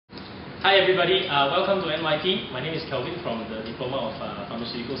Hi everybody, welcome to NYP. My name is Kelvin from the Diploma of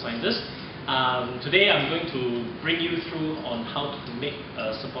Pharmaceutical Sciences. Today I'm going to bring you through on how to make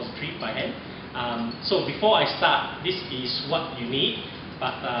a suppository by hand. So before I start, this is what you need,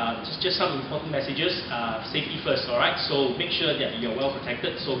 but just some important messages. Safety first, alright? So make sure that you're well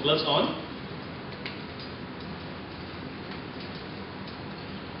protected. So gloves on.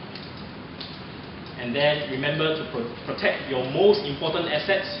 And then remember to protect your most important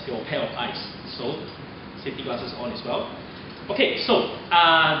assets, your pair of eyes. So safety glasses on as well. Okay, so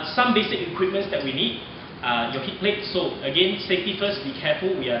some basic equipment that we need. Your heat plate. So again, safety first, be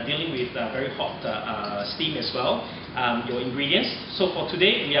careful. We are dealing with very hot steam as well. Your ingredients. So for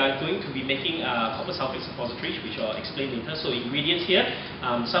today, we are going to be making copper sulfate suppositories, which I'll explain later. So ingredients here,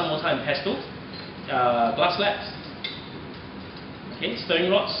 some mortar and pestle, glass slabs, okay, stirring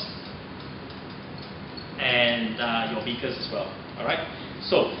rods, and your beakers as well. Alright,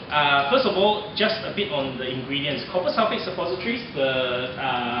 so first of all, just a bit on the ingredients. Copper sulfate suppositories, the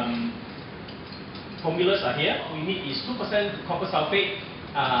formulas are here. We need is 2% copper sulfate,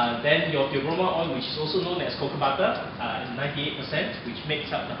 then your Diploma oil, which is also known as cocoa butter, 98%, which makes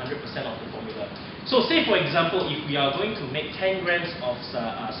up the 100% of the formula. So say for example, if we are going to make 10 grams of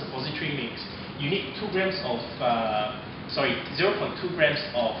suppository mix, you need 2 grams of 0.2 grams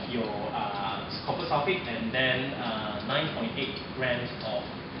of your copper sulfate and then 9.8 grams of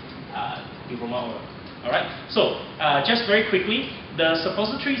Diploma oil. Alright, so just very quickly, the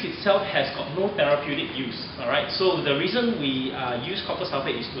suppositories itself has got no therapeutic use. Alright, so the reason we use copper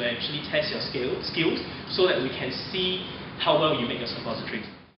sulfate is to actually test your skills so that we can see how well you make your suppositories.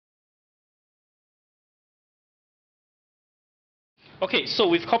 Okay, so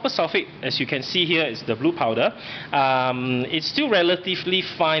with copper sulfate, as you can see here, is the blue powder. It's still relatively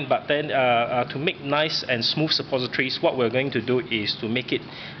fine, but then to make nice and smooth suppositories, what we're going to do is to make it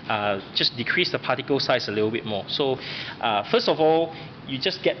just decrease the particle size a little bit more. So first of all, you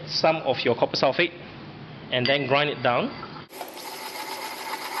just get some of your copper sulfate and then grind it down.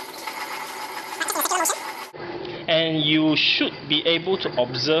 And you should be able to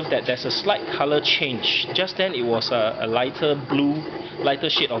observe that there's a slight color change. Just then it was a lighter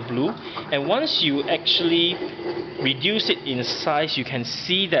shade of blue. And once you actually reduce it in size, you can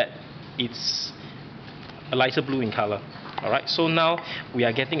see that it's a lighter blue in color. Alright, so now we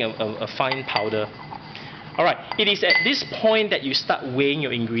are getting a fine powder. Alright, it is at this point that you start weighing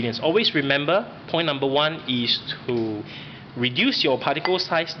your ingredients. Always remember, point number 1 is to reduce your particle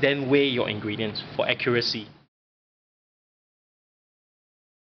size, then weigh your ingredients for accuracy.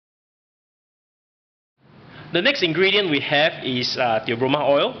 The next ingredient we have is Diploma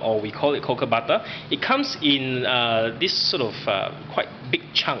oil, or we call it cocoa butter. It comes in this sort of quite big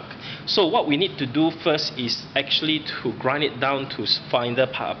chunk. So what we need to do first is actually to grind it down to finer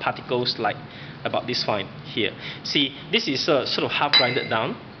particles, like about this fine here. See, this is sort of half grinded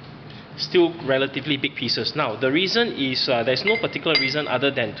down. Still relatively big pieces. Now the reason is there's no particular reason other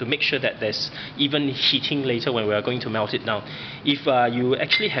than to make sure that there's even heating later when we are going to melt it down. If you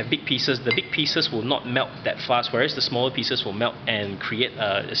actually have big pieces, the big pieces will not melt that fast, whereas the smaller pieces will melt and create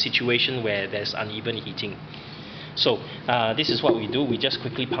a situation where there's uneven heating. So this is what we do. We just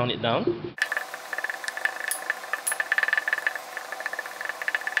quickly pound it down.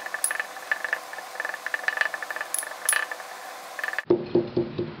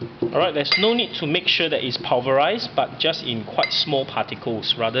 Alright, there's no need to make sure that it's pulverized, but just in quite small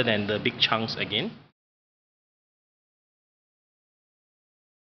particles rather than the big chunks again.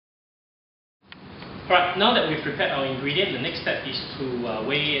 Alright, now that we've prepared our ingredient, the next step is to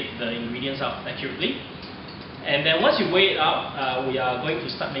weigh the ingredients out accurately. And then once you weigh it out, we are going to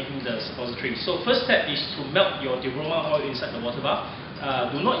start making the suppository. So first step is to melt your Diploma oil inside the water bath.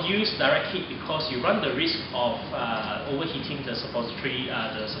 Do not use direct heat because you run the risk of overheating the suppository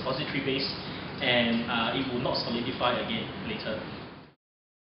base, and it will not solidify again later.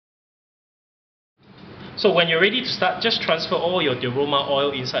 So when you're ready to start, just transfer all your Diploma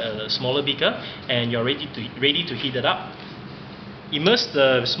oil inside a smaller beaker, and you're ready to heat it up. Immerse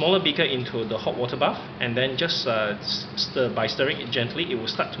the smaller beaker into the hot water bath, and then just by stirring it gently, it will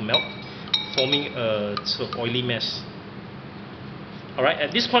start to melt, forming a sort of oily mess. Alright,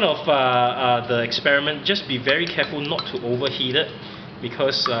 at this point of the experiment, just be very careful not to overheat it,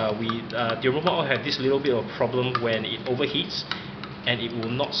 because Diploma oil have this little bit of problem when it overheats, and it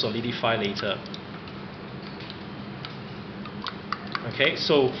will not solidify later. Okay,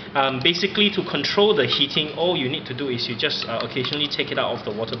 so basically to control the heating, all you need to do is you just occasionally take it out of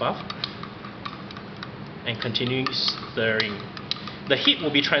the water bath and continue stirring. The heat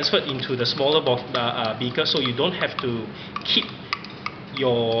will be transferred into the smaller beaker, so you don't have to keep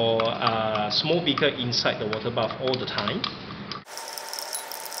your small beaker inside the water bath all the time.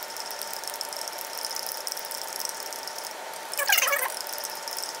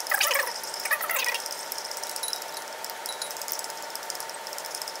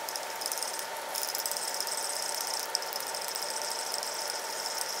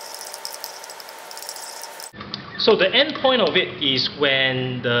 So the end point of it is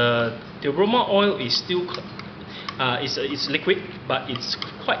when the aroma oil is still it's liquid, but it's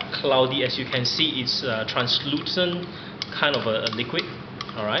quite cloudy. As you can see, it's translucent kind of a liquid.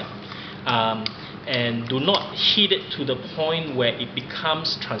 All right, and do not heat it to the point where it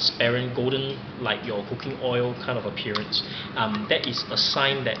becomes transparent, golden, like your cooking oil kind of appearance. That is a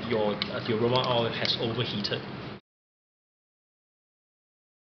sign that your aroma oil has overheated.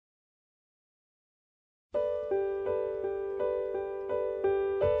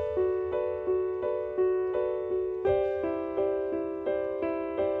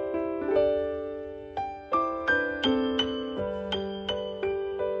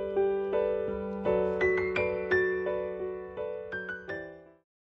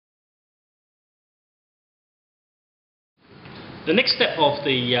 The next step of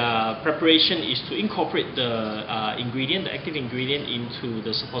the preparation is to incorporate the ingredient, the active ingredient, into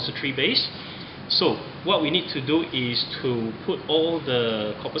the suppository base. So what we need to do is to put all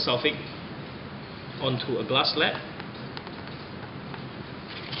the copper sulfate onto a glass slab.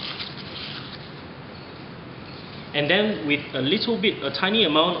 And then with a tiny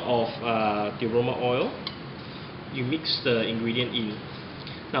amount of the aroma oil, you mix the ingredient in.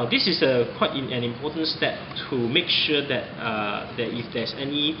 Now this is quite an important step to make sure that, that if there's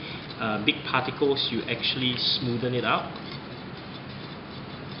any big particles, you actually smoothen it out.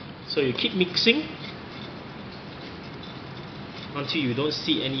 So you keep mixing until you don't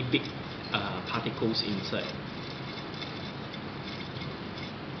see any big particles inside.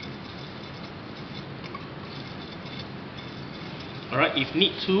 Alright, if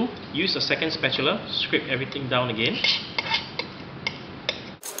need to, use a second spatula, scrape everything down again.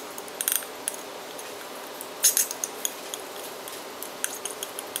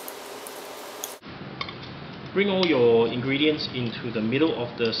 Bring all your ingredients into the middle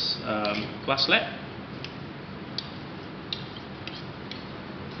of this glass slab.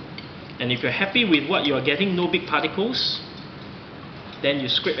 And if you're happy with what you are getting, no big particles, then you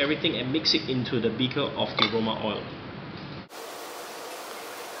scrape everything and mix it into the beaker of the aroma oil.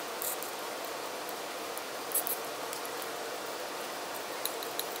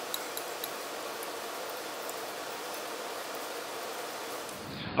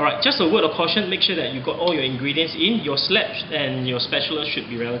 Alright, just a word of caution, make sure that you got all your ingredients in. Your slab and your spatula should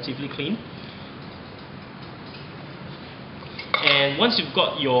be relatively clean. And once you've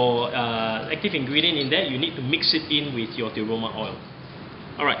got your active ingredient in there, you need to mix it in with your aroma oil.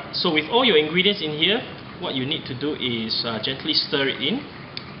 Alright, so with all your ingredients in here, what you need to do is gently stir it in.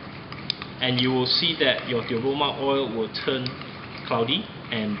 And you will see that your aroma oil will turn cloudy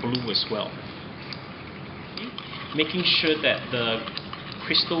and blue as well. Okay. Making sure that the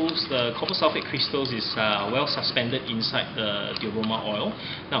crystals, the copper sulfate crystals, is well suspended inside the aroma oil.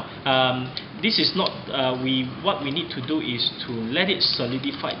 Now, this is not, what we need to do is to let it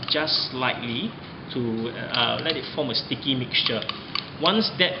solidify just slightly, to let it form a sticky mixture.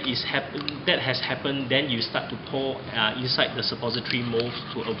 Once that has happened, then you start to pour inside the suppository molds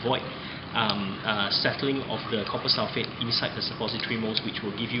to avoid settling of the copper sulfate inside the suppository molds, which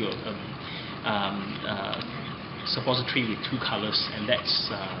will give you a suppository with two colors, and that's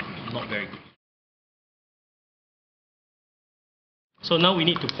not very good. So now we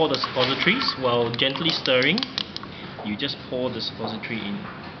need to pour the suppositories. While gently stirring, you just pour the suppository in,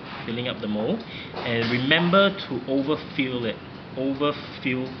 filling up the mold, and remember to overfill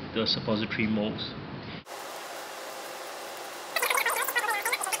the suppository molds.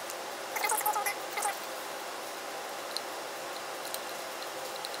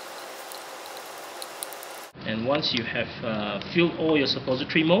 And once you have filled all your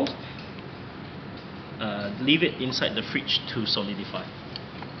suppository molds, leave it inside the fridge to solidify.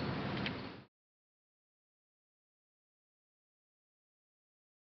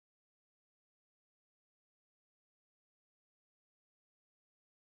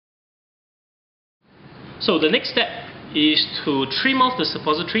 So the next step is to trim off the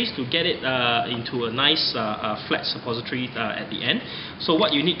suppositories to get it into a nice flat suppository at the end. So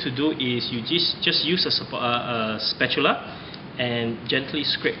what you need to do is you just use a spatula and gently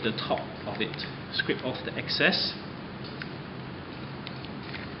scrape the top of it. Scrape off the excess.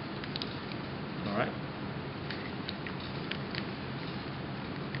 Alright.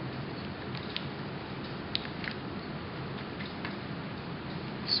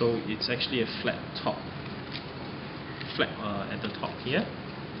 So it's actually a flat top, at the top here,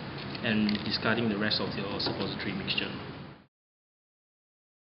 and discarding the rest of your suppository mixture.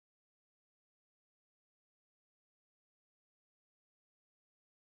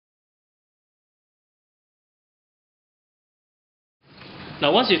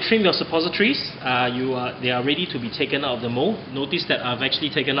 Now once you've trimmed your suppositories, they are ready to be taken out of the mold. Notice that I've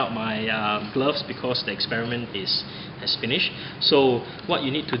actually taken out my gloves because the experiment has finished. So what you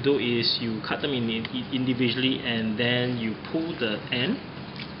need to do is you cut them individually, and then you pull the end,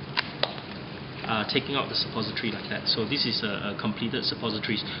 taking out the suppository like that. So this is a completed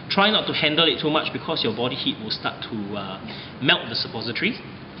suppositories. Try not to handle it too much because your body heat will start to melt the suppository.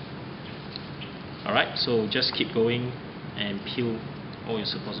 Alright, so just keep going and peel all your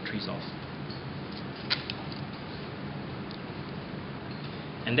suppositories off.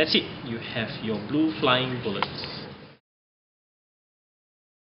 And that's it. You have your blue flying bullets.